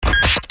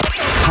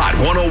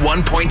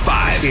101.5.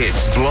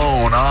 It's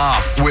Blown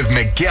Off with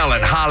Miguel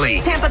and Holly.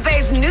 Tampa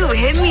Bay's new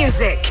hit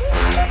music.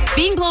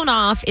 Being blown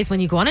off is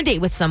when you go on a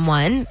date with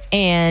someone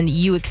and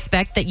you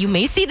expect that you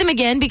may see them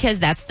again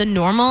because that's the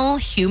normal,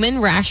 human,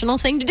 rational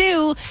thing to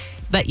do,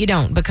 but you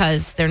don't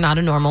because they're not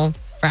a normal,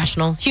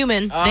 rational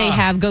human. They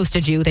have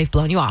ghosted you. They've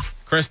blown you off.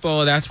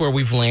 Crystal, that's where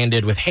we've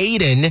landed with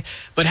Hayden.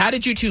 But how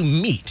did you two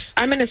meet?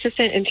 I'm an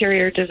assistant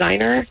interior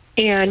designer,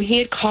 and he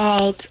had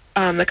called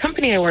the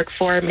company I work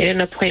for, made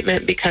an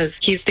appointment because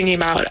he's thinking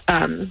about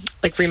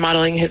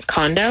remodeling his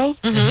condo.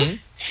 Mm-hmm.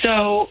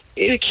 So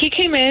he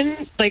came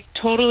in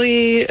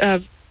totally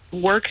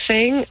work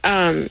thing,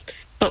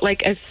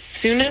 but as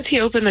soon as he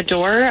opened the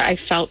door, I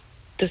felt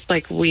this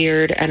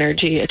weird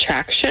energy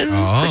attraction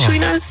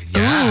between us.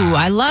 Yeah. Ooh,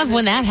 I love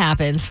when that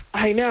happens.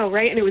 I know,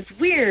 right? And it was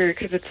weird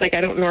because it's I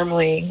don't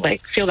normally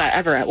feel that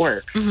ever at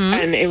work. Mm-hmm.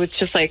 And it was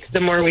just the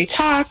more we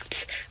talked,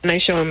 and I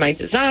show him my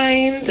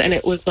designs, and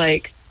it was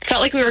felt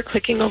like we were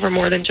clicking over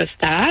more than just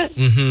that.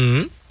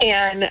 Mm-hmm.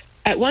 And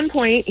at one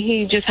point,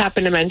 he just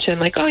happened to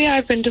mention oh yeah,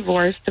 I've been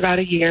divorced about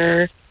a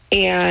year,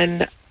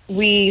 and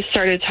we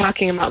started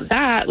talking about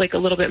that a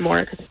little bit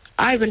more because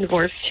I've been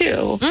divorced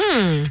too.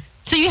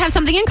 So you have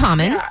something in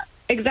common. Yeah,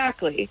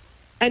 exactly.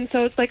 And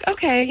so it's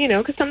okay,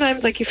 because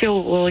sometimes you feel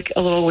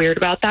a little weird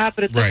about that,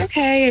 but it's Right.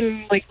 okay,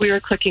 and we were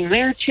clicking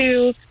there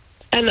too,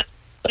 and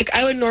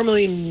I would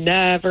normally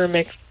never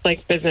mix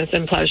business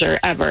and pleasure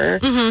ever,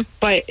 Mm-hmm.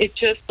 but it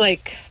just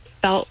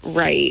felt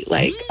right.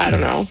 I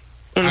don't know,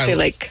 I want to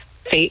say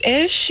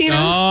fate-ish,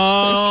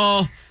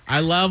 Oh,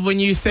 I love when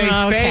you say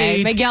Okay,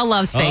 fate. Miguel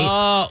loves fate.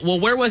 Oh, well,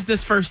 where was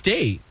this first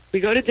date? We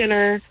go to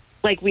dinner.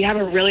 We have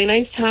a really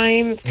nice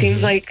time.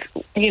 Seems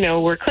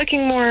we're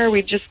clicking more.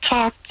 We just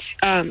talked.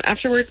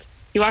 Afterwards,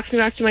 he walks me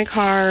back to my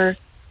car.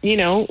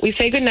 We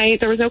say goodnight.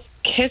 There was no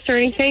kiss or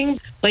anything.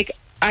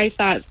 I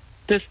thought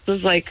this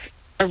was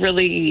a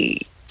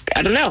really,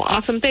 I don't know,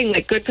 awesome thing.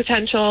 Good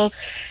potential.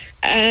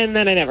 And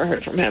then I never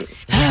heard from him.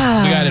 We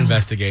got to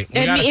investigate.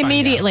 We gotta find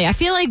Immediately. I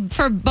feel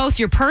for both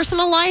your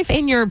personal life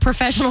and your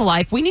professional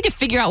life, we need to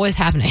figure out what's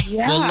happening.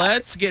 Yeah. out. Well,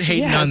 let's get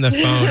Hayden Yeah. on the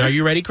phone. Are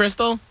you ready,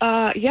 Crystal?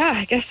 Yeah,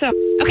 I guess so.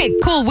 Okay,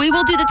 cool. We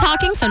will do the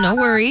talking, so no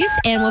worries,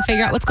 and we'll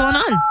figure out what's going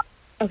on.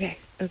 Okay,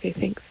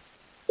 thanks.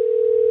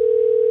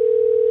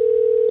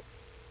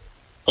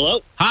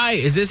 Hello? Hi,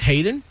 is this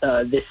Hayden?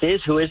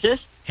 Who is this?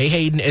 Hey,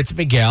 Hayden, it's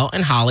Miguel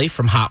and Holly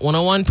from Hot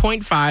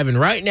 101.5, and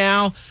right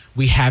now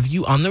we have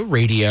you on the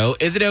radio.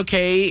 Is it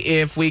okay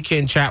if we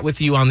can chat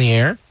with you on the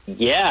air?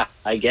 Yeah,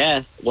 I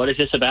guess. What is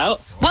this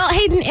about? Well,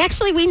 Hayden,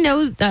 actually, we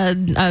know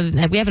we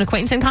have an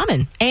acquaintance in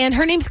common, and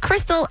her name's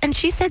Crystal, and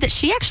she said that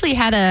she actually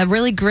had a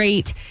really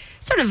great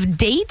sort of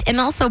date and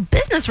also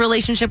business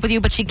relationship with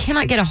you, but she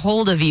cannot get a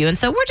hold of you, and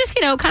so we're just,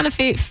 kind of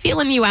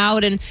feeling you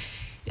out. And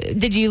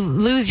did you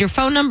lose your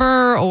phone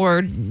number,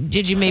 or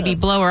did you maybe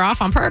blow her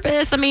off on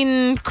purpose? I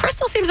mean,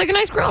 Crystal seems like a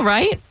nice girl,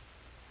 right?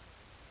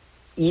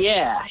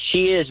 Yeah,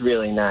 she is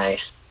really nice.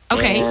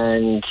 Okay.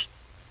 And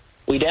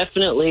we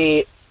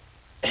definitely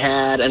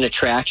had an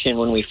attraction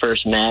when we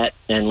first met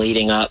and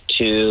leading up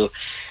to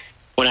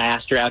when I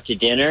asked her out to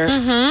dinner.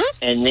 Mm-hmm.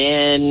 And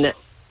then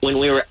when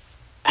we were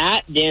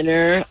at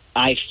dinner,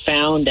 I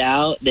found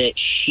out that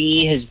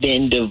she has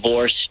been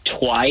divorced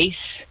twice,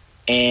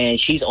 and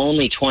she's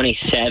only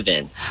 27.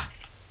 And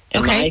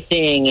Okay. my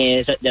thing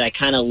is that I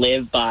kind of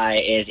live by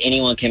is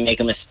anyone can make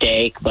a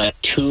mistake, but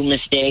 2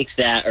 mistakes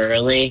that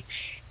early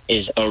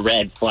is a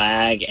red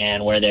flag,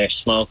 and where there's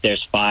smoke,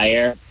 there's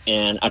fire.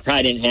 And I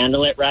probably didn't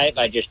handle it right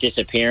by just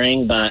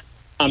disappearing, but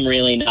I'm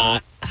really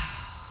not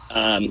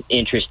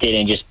interested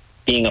in just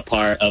being a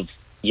part of,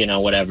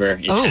 whatever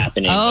is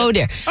happening. Oh,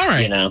 dear. All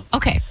right.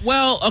 Okay.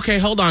 Well, okay,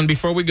 hold on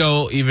before we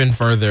go even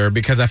further,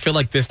 because I feel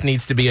like this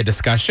needs to be a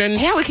discussion.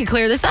 Yeah, we can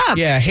clear this up.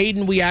 Yeah,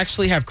 Hayden, we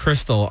actually have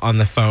Crystal on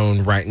the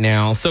phone right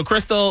now. So,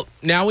 Crystal,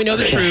 now we know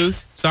the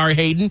truth. Sorry,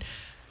 Hayden.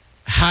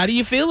 How do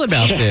you feel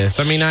about this?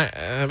 I mean,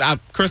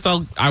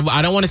 Crystal,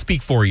 I don't want to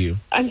speak for you.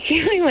 I'm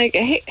feeling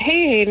hey,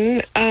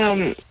 Hayden,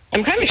 I'm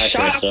kind of Hi,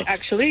 shocked, Crystal.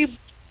 actually,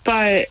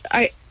 but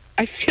I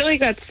feel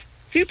like that's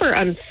super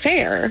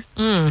unfair.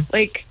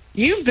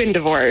 You've been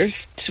divorced.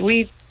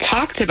 We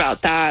talked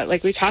about that.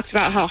 We talked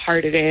about how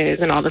hard it is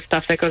and all the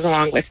stuff that goes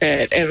along with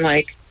it.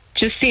 And,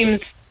 just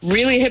seems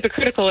really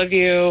hypocritical of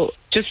you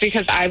just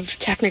because I've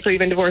technically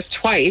been divorced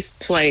twice.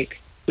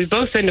 We've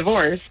both been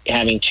divorced.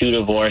 Having 2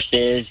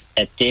 divorces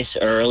at this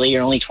early,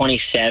 you're only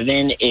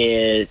 27,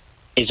 is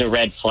a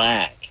red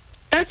flag.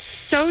 That's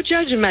so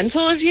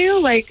judgmental of you.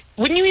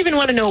 Wouldn't you even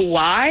want to know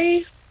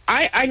why?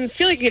 I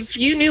feel like if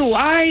you knew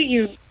why,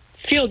 you'd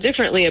feel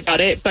differently about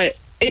it, but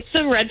it's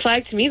a red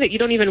flag to me that you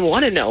don't even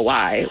want to know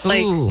why.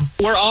 Ooh.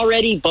 We're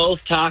already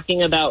both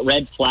talking about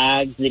red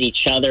flags that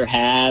each other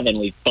have, and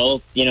we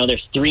both,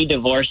 there's 3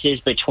 divorces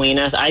between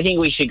us. I think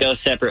we should go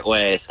separate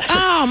ways.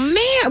 Oh,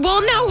 man.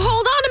 Well, now,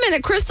 hold on a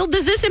minute, Crystal.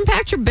 Does this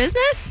impact your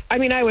business? I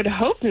mean, I would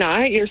hope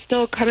not. You're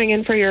still coming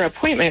in for your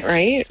appointment,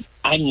 right?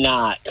 I'm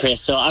not,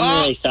 Crystal.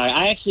 I'm really sorry.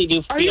 I actually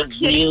do Are you feel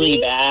kidding really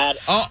me? bad.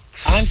 Oh,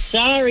 I'm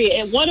sorry.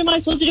 And what am I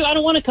supposed to do? I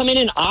don't want to come in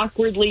and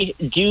awkwardly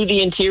do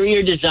the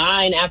interior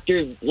design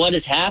after what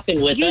has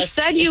happened with You us.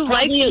 said you It's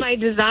probably liked my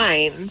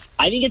designs.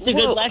 I think it's a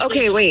good Whoa, lesson.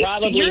 okay, to wait.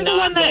 Probably You're the not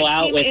one that go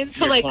out came with into,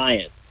 your like-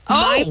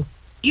 clients.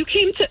 You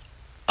came to.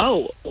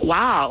 Oh,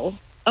 wow.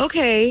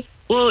 Okay.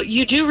 Well,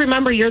 you do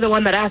remember you're the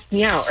one that asked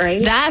me out,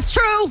 right? That's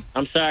true.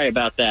 I'm sorry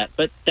about that,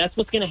 but that's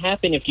what's going to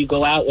happen if you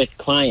go out with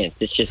clients.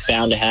 It's just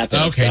bound to happen.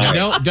 okay. I'm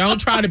Now sorry. don't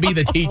try to be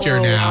the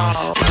teacher now.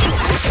 Wow.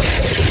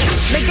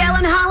 Miguel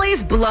and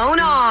Holly's Blown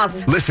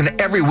Off. Listen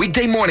every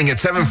weekday morning at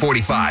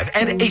 7:45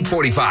 and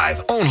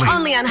 8:45 only.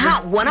 Only on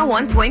Hot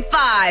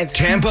 101.5.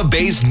 Tampa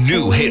Bay's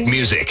new hit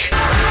music.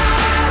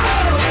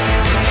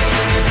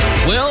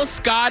 Will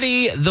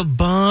Scotty the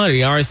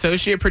Body, our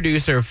associate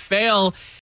producer, fail